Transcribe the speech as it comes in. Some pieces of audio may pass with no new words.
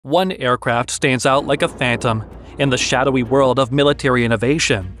One aircraft stands out like a phantom in the shadowy world of military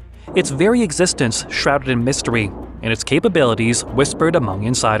innovation, its very existence shrouded in mystery and its capabilities whispered among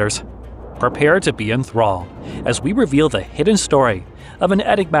insiders. Prepare to be enthralled as we reveal the hidden story of an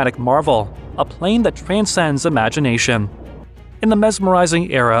enigmatic marvel, a plane that transcends imagination. In the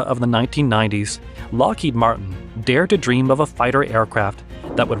mesmerizing era of the 1990s, Lockheed Martin dared to dream of a fighter aircraft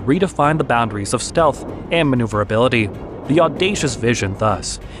that would redefine the boundaries of stealth and maneuverability. The audacious vision,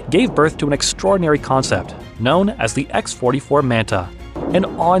 thus, gave birth to an extraordinary concept known as the X-44 Manta, an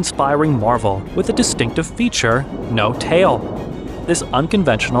awe-inspiring marvel with a distinctive feature: no tail. This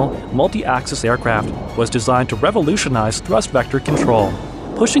unconventional, multi-axis aircraft was designed to revolutionize thrust vector control,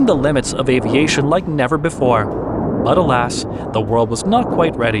 pushing the limits of aviation like never before. But alas, the world was not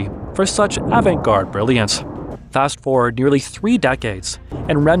quite ready for such avant-garde brilliance. Fast forward nearly 3 decades,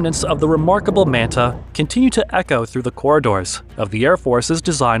 and remnants of the remarkable Manta continue to echo through the corridors of the Air Force's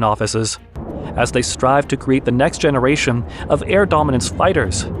design offices. As they strive to create the next generation of air dominance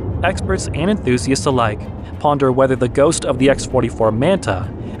fighters, experts and enthusiasts alike ponder whether the ghost of the X-44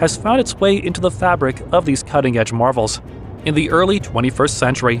 Manta has found its way into the fabric of these cutting-edge marvels. In the early 21st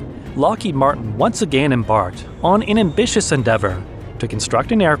century, Lockheed Martin once again embarked on an ambitious endeavor to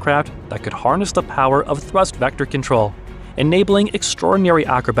construct an aircraft that could harness the power of thrust vector control, enabling extraordinary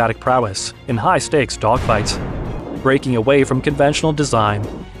acrobatic prowess in high-stakes dogfights. Breaking away from conventional design,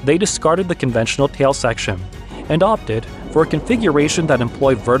 they discarded the conventional tail section and opted for a configuration that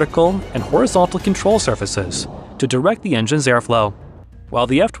employed vertical and horizontal control surfaces to direct the engine's airflow. While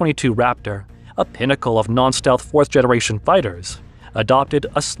the F-22 Raptor, a pinnacle of non-stealth fourth-generation fighters, adopted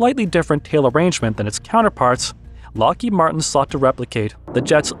a slightly different tail arrangement than its counterparts, Lockheed Martin sought to replicate the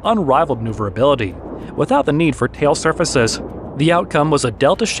jet's unrivaled maneuverability without the need for tail surfaces. The outcome was a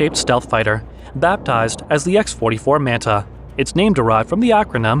delta-shaped stealth fighter baptized as the X-44 Manta. Its name derived from the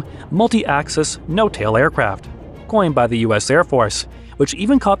acronym Multi-Axis No-Tail Aircraft, coined by the US Air Force, which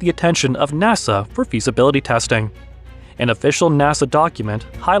even caught the attention of NASA for feasibility testing. An official NASA document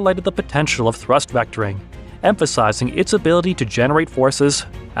highlighted the potential of thrust vectoring, emphasizing its ability to generate forces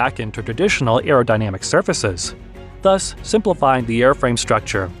akin to traditional aerodynamic surfaces, thus simplifying the airframe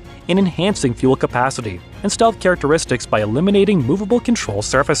structure and enhancing fuel capacity and stealth characteristics by eliminating movable control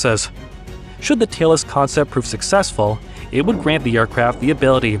surfaces. Should the tailless concept prove successful, it would grant the aircraft the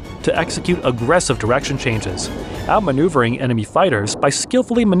ability to execute aggressive direction changes, outmaneuvering enemy fighters by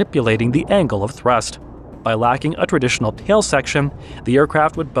skillfully manipulating the angle of thrust. By lacking a traditional tail section, the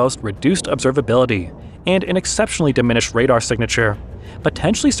aircraft would boast reduced observability and an exceptionally diminished radar signature,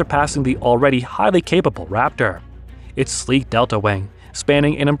 potentially surpassing the already highly capable Raptor. Its sleek delta wing,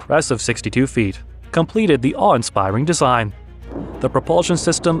 spanning an impressive 62 feet, completed the awe-inspiring design. The propulsion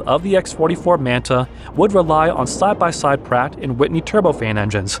system of the X-44 Manta would rely on side-by-side Pratt & Whitney turbofan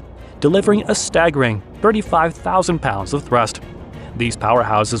engines, delivering a staggering 35,000 pounds of thrust. These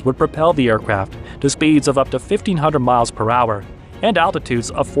powerhouses would propel the aircraft to speeds of up to 1,500 miles per hour and altitudes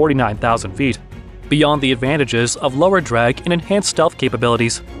of 49,000 feet. Beyond the advantages of lower drag and enhanced stealth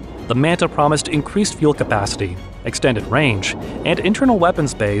capabilities, the Manta promised increased fuel capacity, extended range, and internal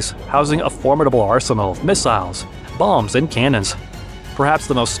weapons bays housing a formidable arsenal of missiles, bombs, and cannons. Perhaps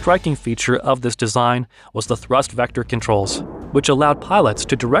the most striking feature of this design was the thrust vector controls, which allowed pilots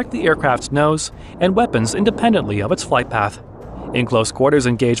to direct the aircraft's nose and weapons independently of its flight path. In close quarters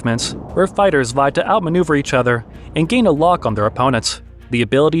engagements, where fighters vied to outmaneuver each other and gain a lock on their opponents, the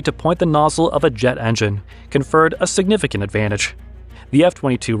ability to point the nozzle of a jet engine conferred a significant advantage. The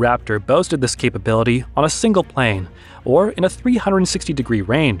F-22 Raptor boasted this capability on a single plane or in a 360-degree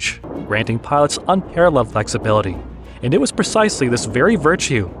range, granting pilots unparalleled flexibility. And it was precisely this very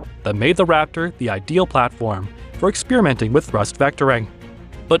virtue that made the Raptor the ideal platform for experimenting with thrust vectoring.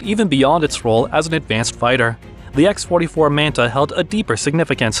 But even beyond its role as an advanced fighter, the X-44 Manta held a deeper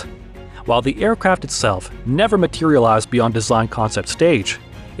significance. While the aircraft itself never materialized beyond design concept stage,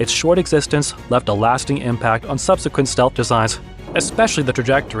 its short existence left a lasting impact on subsequent stealth designs, especially the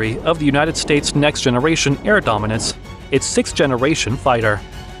trajectory of the United States' next-generation air dominance, its 6th-generation fighter.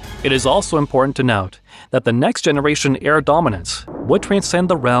 It is also important to note that the next-generation air dominance would transcend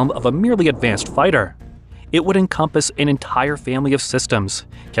the realm of a merely advanced fighter. It would encompass an entire family of systems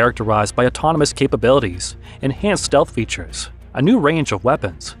characterized by autonomous capabilities, enhanced stealth features, a new range of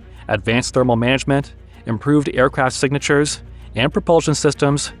weapons, advanced thermal management, improved aircraft signatures, and propulsion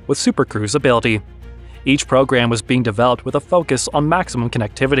systems with supercruise ability. Each program was being developed with a focus on maximum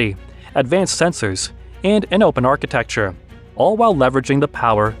connectivity, advanced sensors, and an open architecture, all while leveraging the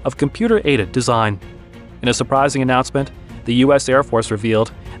power of computer-aided design. In a surprising announcement, the US Air Force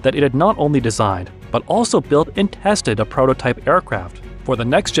revealed that it had not only designed, but also built and tested a prototype aircraft for the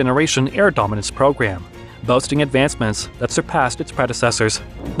next-generation air dominance program, boasting advancements that surpassed its predecessors.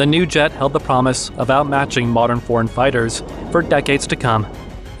 The new jet held the promise of outmatching modern foreign fighters for decades to come.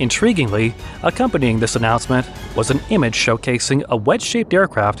 Intriguingly, accompanying this announcement was an image showcasing a wedge-shaped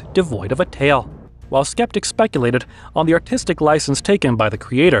aircraft devoid of a tail. While skeptics speculated on the artistic license taken by the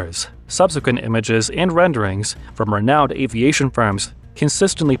creators, subsequent images and renderings from renowned aviation firms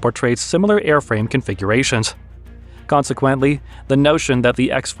consistently portrayed similar airframe configurations. Consequently, the notion that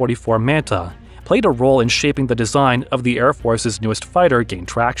the X-44 Manta played a role in shaping the design of the Air Force's newest fighter gained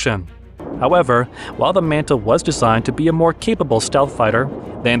traction. However, while the Manta was designed to be a more capable stealth fighter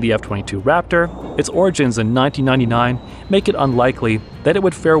than the F-22 Raptor, its origins in 1999 make it unlikely that it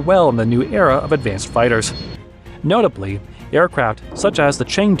would fare well in the new era of advanced fighters. Notably, aircraft such as the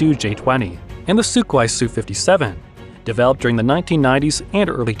Chengdu J-20 and the Sukhoi Su-57, developed during the 1990s and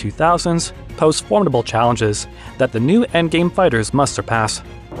early 2000s, pose formidable challenges that the new endgame fighters must surpass.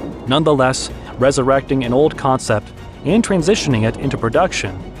 Nonetheless, resurrecting an old concept and transitioning it into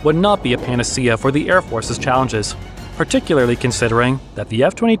production would not be a panacea for the Air Force's challenges, particularly considering that the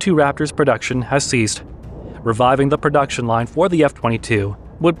F-22 Raptor's production has ceased. Reviving the production line for the F-22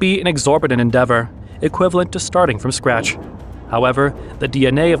 would be an exorbitant endeavor, equivalent to starting from scratch. However, the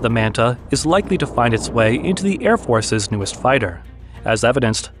DNA of the Manta is likely to find its way into the Air Force's newest fighter, as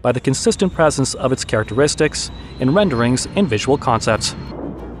evidenced by the consistent presence of its characteristics in renderings and visual concepts.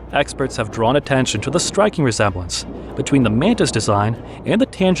 Experts have drawn attention to the striking resemblance between the Manta's design and the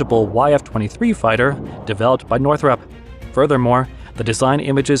tangible YF-23 fighter developed by Northrop. Furthermore, the design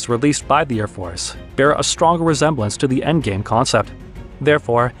images released by the Air Force bear a stronger resemblance to the endgame concept.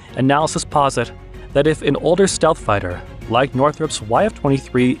 Therefore, analysis posit that if an older stealth fighter, like Northrop's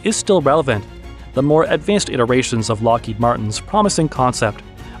YF-23, is still relevant, the more advanced iterations of Lockheed Martin's promising concept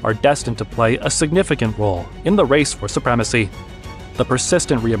are destined to play a significant role in the race for supremacy. The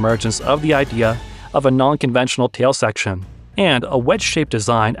persistent reemergence of the idea of a non-conventional tail section and a wedge-shaped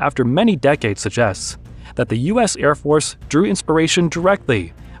design after many decades suggests that the U.S. Air Force drew inspiration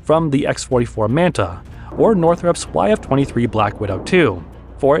directly from the X-44 Manta or Northrop's YF-23 Black Widow II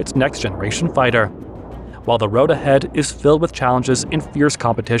for its next-generation fighter. While the road ahead is filled with challenges and fierce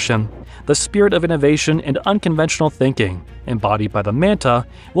competition, the spirit of innovation and unconventional thinking embodied by the Manta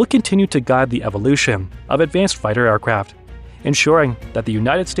will continue to guide the evolution of advanced fighter aircraft, ensuring that the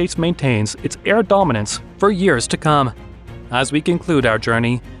United States maintains its air dominance for years to come. As we conclude our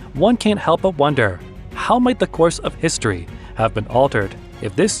journey, one can't help but wonder, how might the course of history have been altered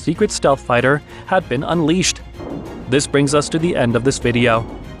if this secret stealth fighter had been unleashed? This brings us to the end of this video.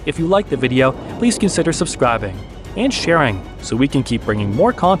 If you liked the video, please consider subscribing and sharing so we can keep bringing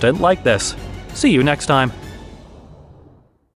more content like this. See you next time.